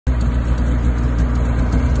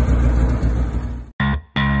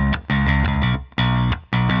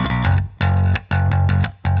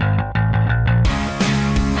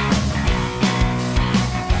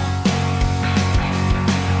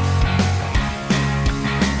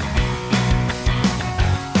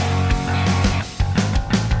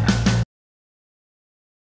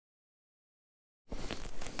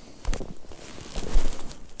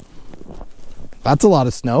That's a lot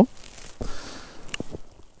of snow.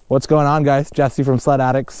 What's going on, guys? Jesse from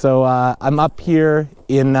Sledaddicz. So I'm up here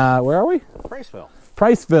in, where are we? Priceville.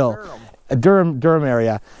 Priceville, Durham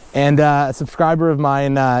area. And a subscriber of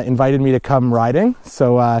mine invited me to come riding.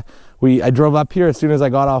 So I drove up here as soon as I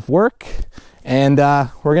got off work. And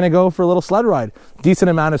we're gonna go for a little sled ride. Decent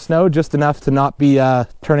amount of snow, just enough to not be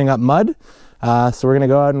turning up mud. So we're gonna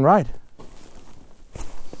go out and ride.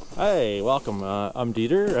 Hey, welcome. I'm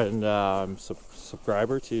Dieter, and I'm a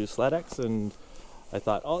subscriber to Sledaddicz, and I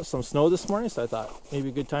thought, oh, some snow this morning, so I thought maybe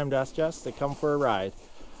a good time to ask Jess to come for a ride.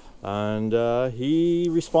 And he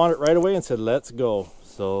responded right away and said, let's go.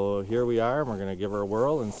 So here we are, and we're gonna give her a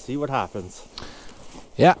whirl and see what happens.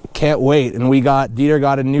 Yeah, can't wait. And Dieter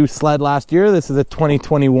got a new sled last year. This is a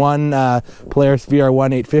 2021 Polaris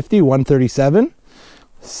VR1 850, 137.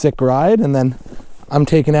 Sick ride. And then I'm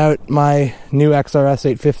taking out my new XRS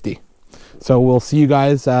 850. So we'll see you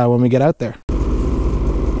guys when we get out there.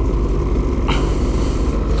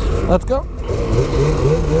 Let's go.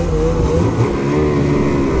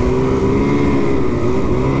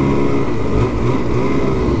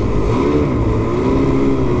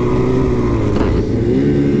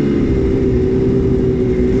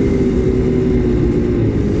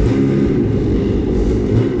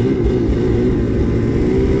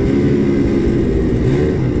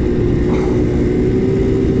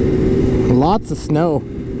 Lots of snow.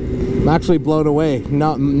 I'm actually blown away.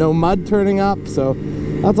 No mud turning up, so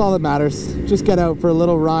that's all that matters. Just get out for a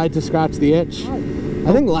little ride to scratch the itch.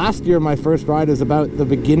 I think last year my first ride was about the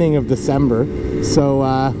beginning of December, so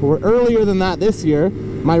we're earlier than that this year.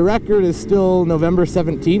 My record is still November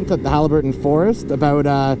 17th at the Halliburton Forest. About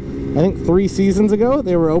I think 3 seasons ago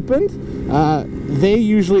they were opened. They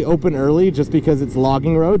usually open early just because it's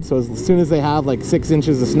logging road, so as soon as they have like 6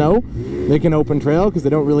 inches of snow, they can open trail because they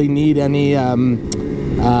don't really need any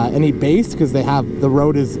base, because they have the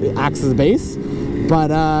road acts as base.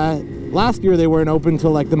 But last year they weren't open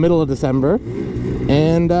till like the middle of December,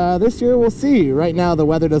 and this year we'll see. Right now the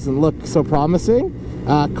weather doesn't look so promising.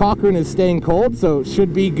 Cochrane is staying cold, so it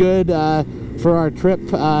should be good for our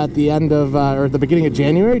trip at the end of or the beginning of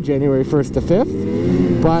January 1st to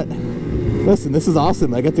 5th. But listen, this is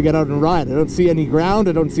awesome. I get to get out and ride. I don't see any ground,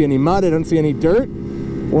 I don't see any mud, I don't see any dirt.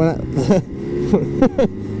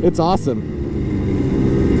 It's awesome.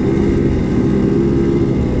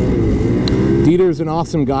 Dieter's an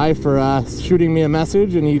awesome guy for shooting me a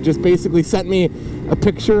message, and he just basically sent me a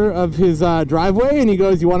picture of his driveway, and he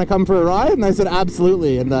goes, you want to come for a ride? And I said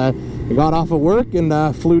absolutely, and I got off of work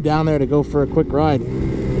and flew down there to go for a quick ride.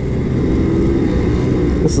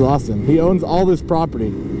 This is awesome. He owns all this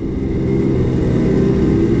property.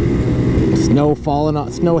 Snow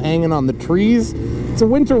snow hanging on the trees. It's a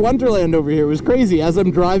winter wonderland over here. It was crazy. As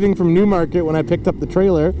I'm driving from Newmarket when I picked up the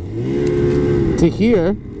trailer to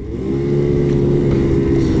here,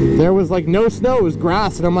 there was like no snow, it was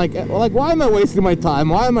grass, and I'm like, why am I wasting my time?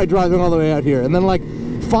 Why am I driving all the way out here? And then like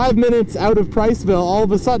 5 minutes out of Priceville, all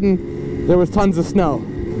of a sudden there was tons of snow.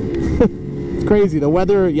 It's crazy. The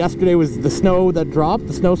weather yesterday was the snow that dropped,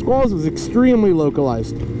 the snow squalls, was extremely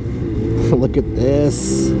localized. Look at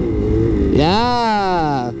this.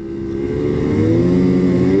 Yeah.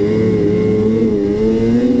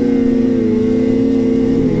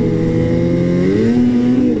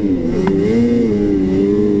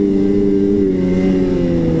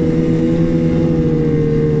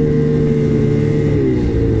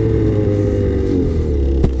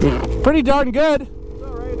 Pretty darn good. Is that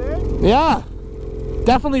right, eh? Yeah.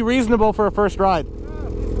 Definitely reasonable for a first ride.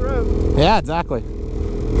 Yeah, yeah, exactly.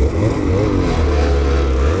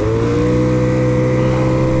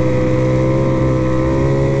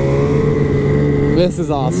 This is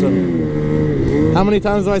awesome. How many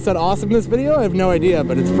times have I said awesome in this video? I have no idea,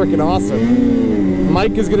 but it's freaking awesome.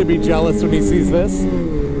 Mike is going to be jealous when he sees this.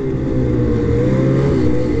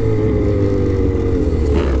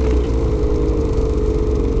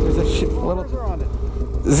 There's a little... on it.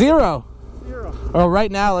 Zero. Zero. Oh,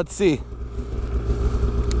 right now, let's see.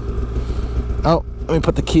 Oh, let me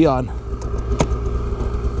put the key on.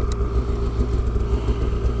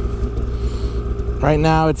 Right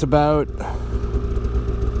now, it's about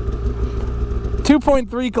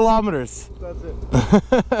 2.3 kilometers. That's it.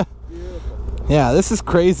 Beautiful. Yeah, this is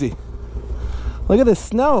crazy. Look at this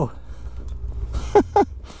snow.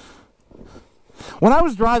 When I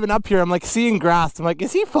was driving up here, I'm like seeing grass. I'm like,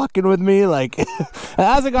 is he fucking with me? Like,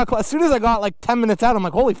 as soon as I got like 10 minutes out, I'm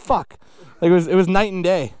like, holy fuck! Like it was night and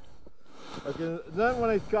day. Okay, then when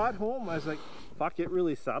I got home, I was like, fuck, it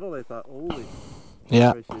really settled. I thought, holy.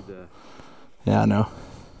 Yeah. I should, yeah, I know.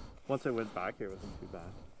 Once I went back here, it wasn't too bad.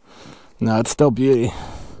 No, it's still beauty.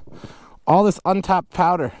 All this untapped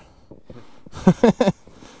powder. We can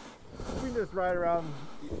just ride around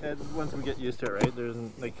once we get used to it, right? There's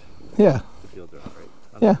like Yeah. the fields are all right.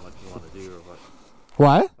 I don't Yeah. know what you want to do or what.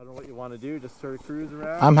 What? I don't know what you want to do. Just sort of cruise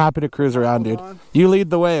around. I'm happy to cruise around, dude. You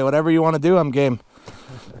lead the way. Whatever you want to do, I'm game.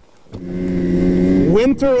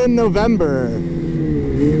 Winter in November.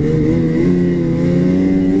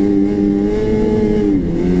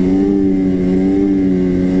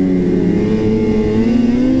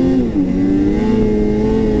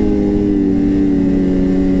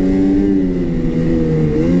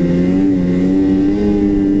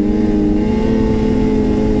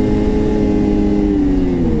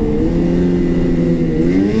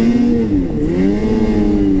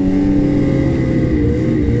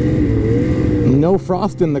 No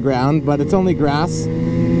frost in the ground, but it's only grass,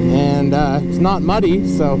 and it's not muddy,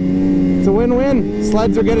 so it's a win-win.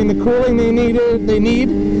 Sleds are getting the cooling they need,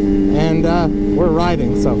 and we're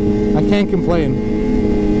riding, so I can't complain.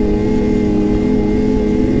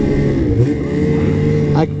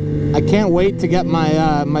 I can't wait to get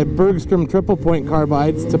my my Bergstrom triple point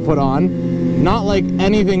carbides to put on. Not like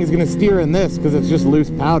anything is going to steer in this because it's just loose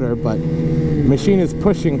powder, but the machine is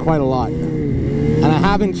pushing quite a lot. And I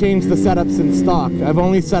haven't changed the setup since stock. I've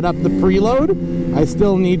only set up the preload. I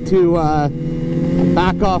still need to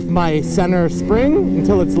back off my center spring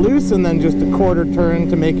until it's loose, and then just a quarter turn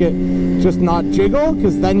to make it just not jiggle,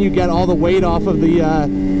 because then you get all the weight off of the...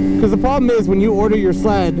 Because the problem is when you order your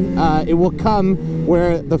sled, it will come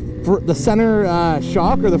where the center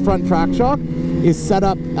shock, or the front track shock, is set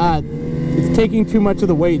up... it's taking too much of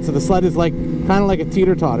the weight, so the sled is like kind of like a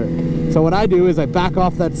teeter-totter. So what I do is I back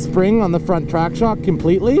off that spring on the front track shock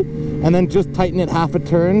completely, and then just tighten it half a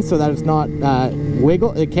turn so that it's not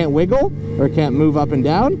it can't wiggle or it can't move up and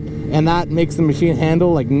down, and that makes the machine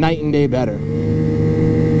handle like night and day better.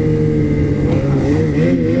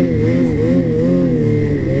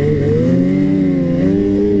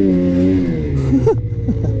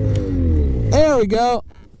 There we go.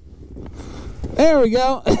 There we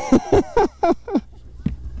go.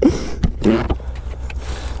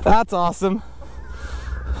 That's awesome.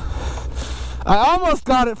 I almost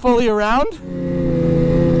got it fully around.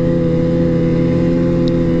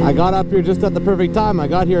 I got up here just at the perfect time. I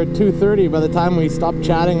got here at 2:30. By the time we stopped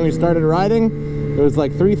chatting and we started riding, it was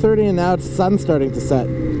like 3:30, and now it's sun starting to set.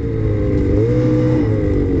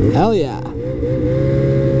 Hell yeah.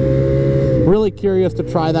 Really curious to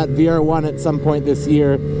try that VR1 at some point this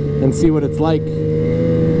year and see what it's like.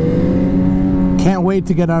 Can't wait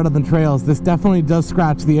to get out of the trails. This definitely does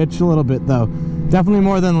scratch the itch a little bit though. Definitely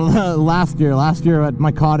more than last year. Last year at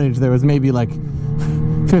my cottage there was maybe like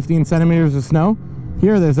 15 centimeters of snow.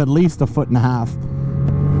 Here there's at least 1.5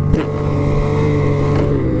 feet.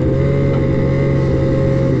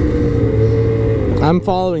 I'm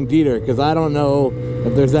following Dieter because I don't know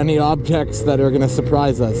if there's any objects that are going to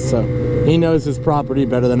surprise us, so he knows his property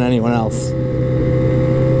better than anyone else.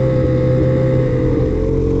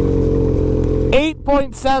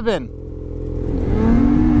 8.7.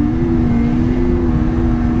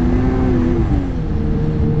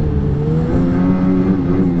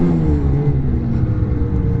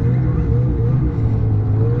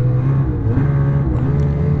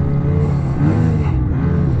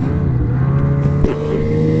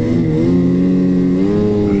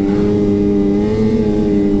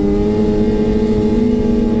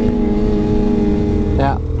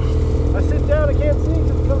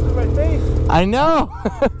 I know!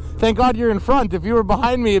 Thank God you're in front. If you were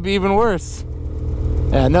behind me, it'd be even worse.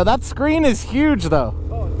 Yeah, no, that screen is huge, though.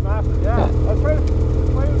 Oh, it's massive, yeah. I was trying to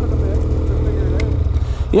play with it a bit to figure it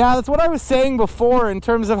out. Yeah, that's what I was saying before in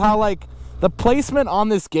terms of how, like, the placement on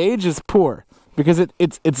this gauge is poor. Because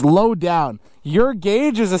it's low down. Your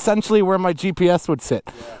gauge is essentially where my GPS would sit.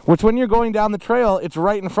 Yeah. Which, when you're going down the trail, it's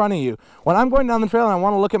right in front of you. When I'm going down the trail and I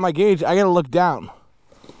want to look at my gauge, I gotta look down.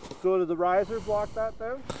 So did the riser block that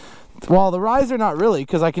then? Well, the riser not really,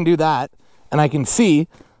 because I can do that and I can see,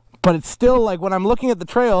 but it's still like when I'm looking at the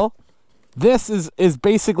trail, this is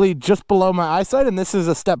basically just below my eyesight, and this is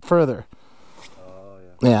a step further. Oh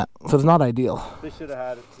yeah. Yeah, so it's not ideal. They should have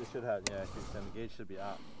had it. They should have, yeah. The gauge should be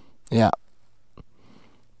up. Yeah.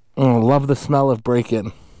 Oh, love the smell of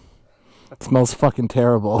break-in. It smells fucking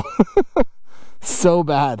terrible. So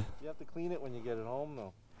bad. You have to clean it when you get it home,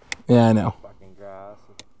 though. Yeah, I know. Fucking grass.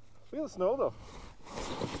 Look at the snow, though.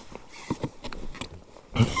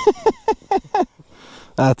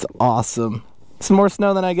 That's awesome. It's more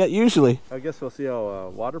snow than I get usually. I guess we'll see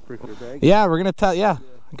how waterproof your bag. Yeah, we're gonna tell. Yeah,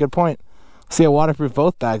 good point. See how waterproof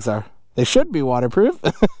both bags are. They should be waterproof.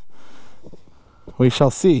 We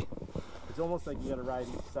shall see. It's almost like you gotta ride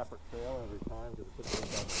each separate trail every time to put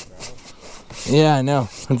things on the ground. Yeah, I know.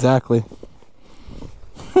 Exactly.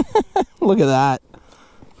 Look at that.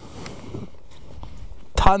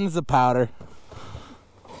 Tons of powder.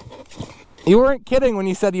 You weren't kidding when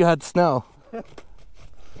you said you had snow.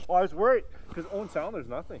 Well, I was worried because Owen Sound, there's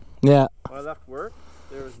nothing. Yeah. When I left work,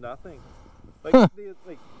 there was nothing. Like,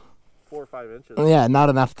 like 4 or 5 inches. Yeah, not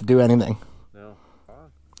enough to do anything. No.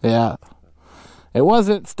 Yeah. It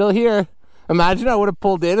wasn't. Still here. Imagine I would have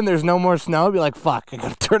pulled in and there's no more snow. I'd be like, fuck, I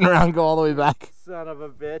gotta turn around and go all the way back. Son of a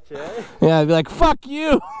bitch, eh? Yeah, I'd be like, fuck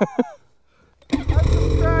you.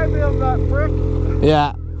 Unsubscribe me, I'm that prick.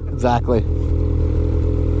 Yeah, exactly.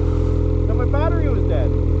 And my battery was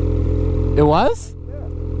dead. It was? Yeah.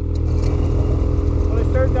 When I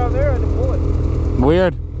started down there, I had to pull it.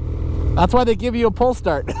 Weird. That's why they give you a pull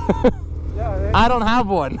start. Yeah, I don't have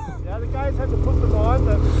one. Yeah, the guys had to put them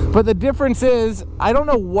on. But the difference is, I don't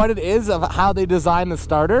know what it is of how they design the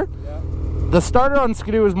starter. Yeah. The starter on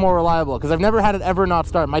Skidoo is more reliable because I've never had it ever not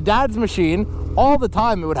start. My dad's machine, all the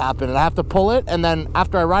time it would happen, and I have to pull it, and then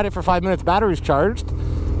after I ride it for 5 minutes, battery's charged.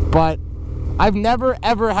 But I've never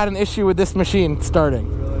ever had an issue with this machine starting.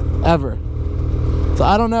 Really? Ever. So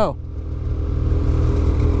I don't know.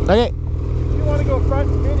 Okay. If you want to go front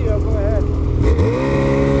video, go ahead.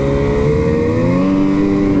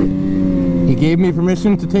 He gave me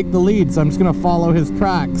permission to take the lead, so I'm just gonna follow his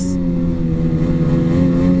tracks.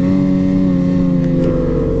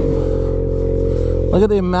 Look at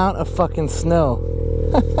the amount of fucking snow.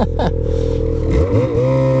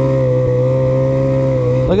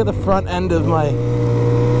 Look at the front end of my...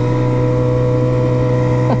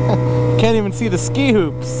 Can't even see the ski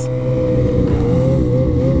hoops.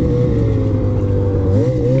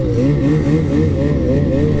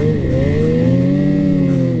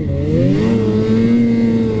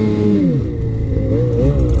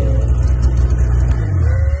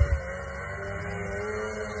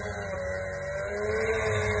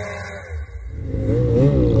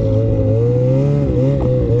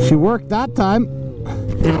 She worked that time.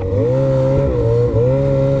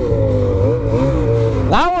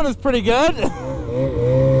 That one is pretty good.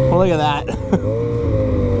 Look at that.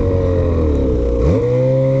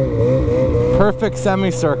 Perfect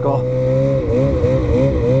semicircle.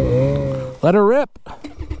 Let her rip.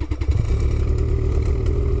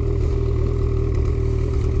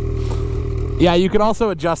 Yeah, you can also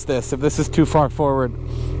adjust this if this is too far forward.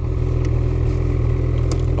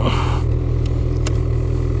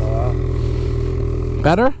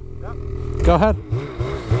 Better? Yep. Go ahead.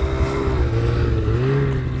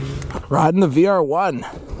 Riding the VR1.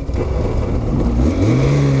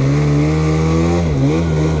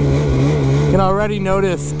 You can already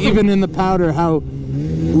notice, even in the powder, how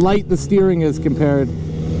light the steering is compared.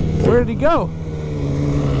 Where did he go?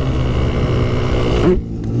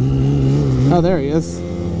 Oh, there he is.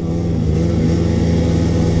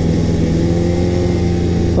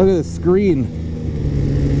 Look at the screen.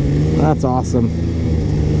 That's awesome.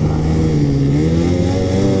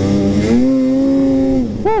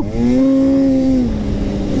 Woo.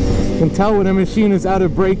 You can tell when a machine is out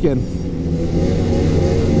of break-in.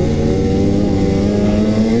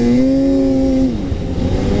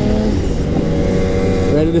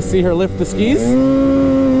 Ready to see her lift the skis?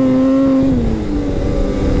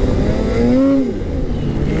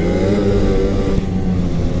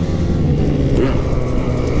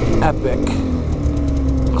 Epic.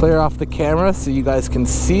 Clear off the camera so you guys can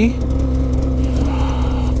see.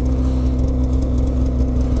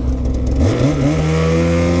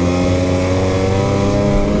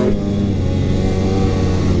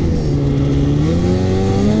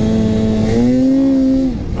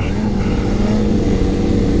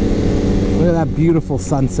 Look at that beautiful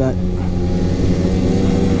sunset.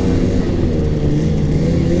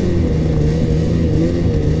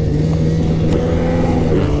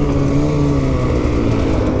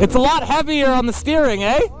 It's a lot heavier on the steering,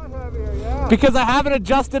 eh? A lot heavier, yeah. Because I haven't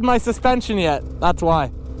adjusted my suspension yet. That's why.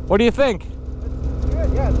 What do you think? It's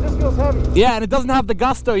good, yeah. This feels heavy. Yeah, and it doesn't have the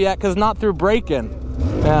gusto yet because not through break-in.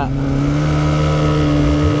 Yeah.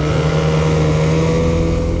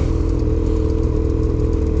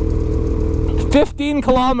 $15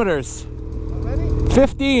 kilometers. How many?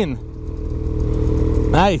 15.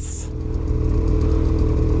 Nice.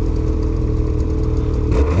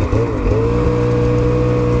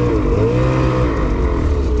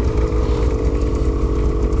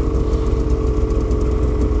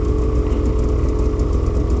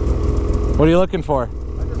 What are you looking for?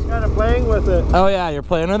 I'm just kind of playing with it. Oh yeah, you're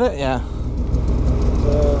playing with it? Yeah.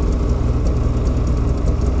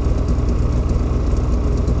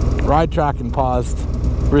 Ride tracking paused.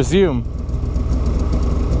 Resume.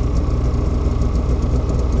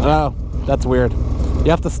 Oh. That's weird. You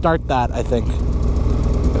have to start that, I think.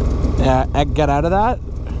 Yeah, get out of that.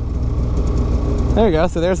 There you go.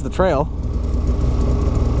 So there's the trail.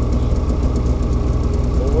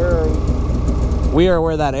 Well, where are we? We are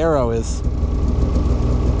where that arrow is.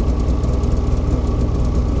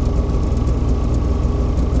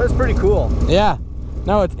 That's pretty cool. Yeah.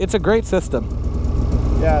 No, it's a great system.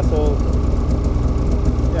 Yeah, so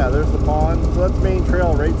yeah, there's the pond. So that's main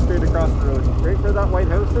trail right straight across the road. Right where that white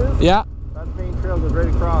house is? Yeah. That main trail goes right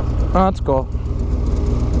across. Oh, that's cool.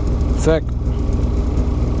 Sick.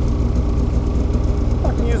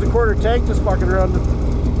 Fucking use a quarter tank just fucking around.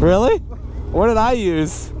 Really? What did I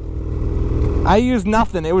use? I used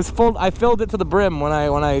nothing. It was full. I filled it to the brim when I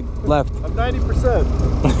left. I'm 90%.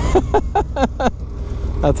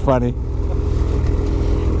 That's funny.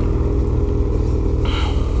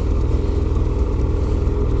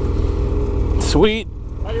 Sweet.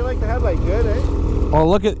 How do you like the headlight? Good, eh? Well,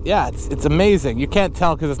 look at, yeah, it's amazing. You can't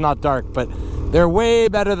tell because it's not dark, but they're way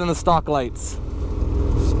better than the stock lights.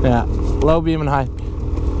 Yeah, low beam and high.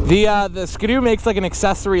 The Skidoo makes like an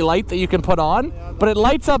accessory light that you can put on, but it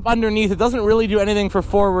lights up underneath. It doesn't really do anything for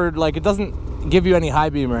forward, like it doesn't give you any high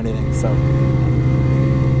beam or anything, so.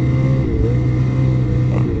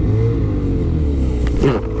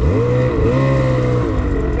 The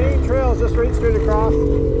main trail is just right straight across.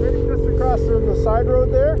 Just across from the side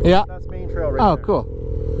road there. Yeah. That's main trail right there. Oh, cool.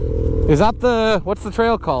 Is that the, what's the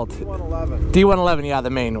trail called? D111. D111, yeah, the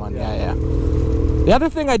main one, yeah. The other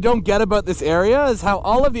thing I don't get about this area is how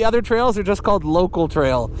all of the other trails are just called local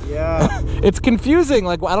trail. Yeah. It's confusing,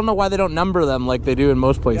 like, I don't know why they don't number them like they do in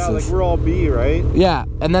most places. Yeah, like we're all B, right? Yeah,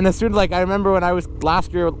 and then as soon as, like, I remember when I was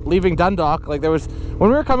last year leaving Dundalk, like, there was,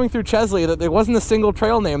 when we were coming through Chesley, that there wasn't a single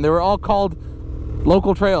trail name. They were all called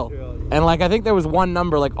local trail. And, like, I think there was one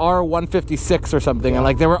number, like R156 or something, and,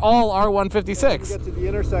 like, they were all R156. When you get to the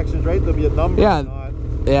intersections, right, there'll be a number. Yeah,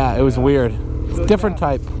 yeah, it was weird. So, different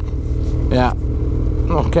type. Yeah.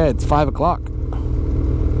 Okay, it's 5 o'clock.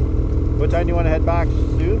 What time do you want to head back?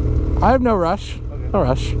 Soon? I have no rush. Okay. No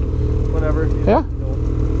rush. Whenever. Yeah.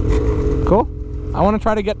 Cool. I want to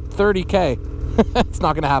try to get 30K. It's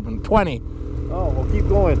not going to happen. 20. Oh, well, keep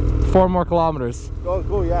going. 4 more kilometers. Go,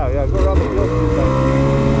 yeah. Go around the field.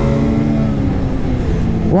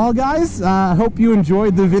 Well, guys, hope you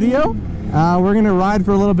enjoyed the video. We're going to ride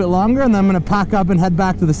for a little bit longer, and then I'm going to pack up and head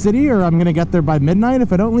back to the city, or I'm going to get there by midnight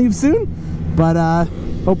if I don't leave soon. But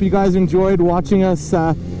hope you guys enjoyed watching us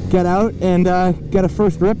get out and get a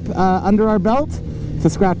first rip under our belt to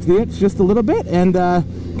scratch the itch just a little bit, and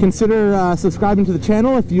consider subscribing to the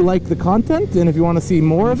channel if you like the content and if you want to see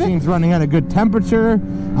more of it. Machine's running at a good temperature.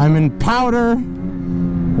 I'm in powder.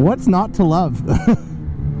 What's not to love?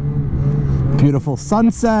 Beautiful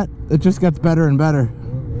sunset. It just gets better and better.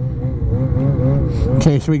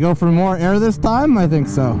 Okay, should we go for more air this time? I think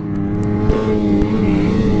so.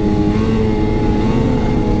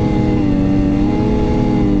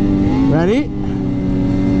 Ready?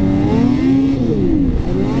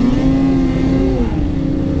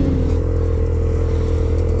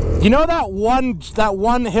 You know that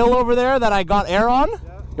one hill over there that I got air on? Yeah.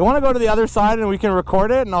 You want to go to the other side and we can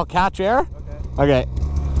record it and I'll catch air? Okay.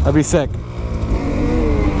 That'd be sick.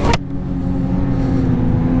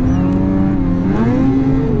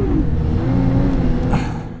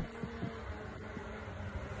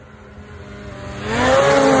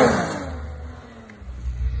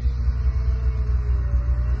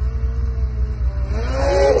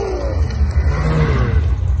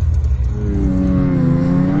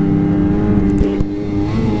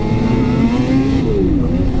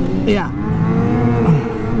 Yeah.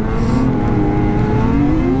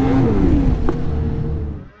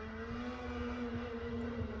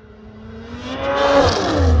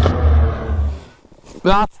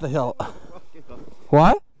 That's the hill.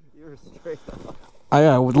 What? You're straight up.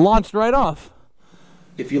 I launched right off.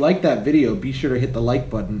 If you like that video, be sure to hit the like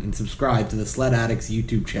button and subscribe to the Sledaddicz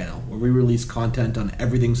YouTube channel, where we release content on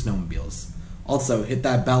everything snowmobiles. Also, hit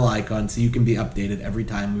that bell icon so you can be updated every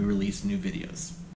time we release new videos.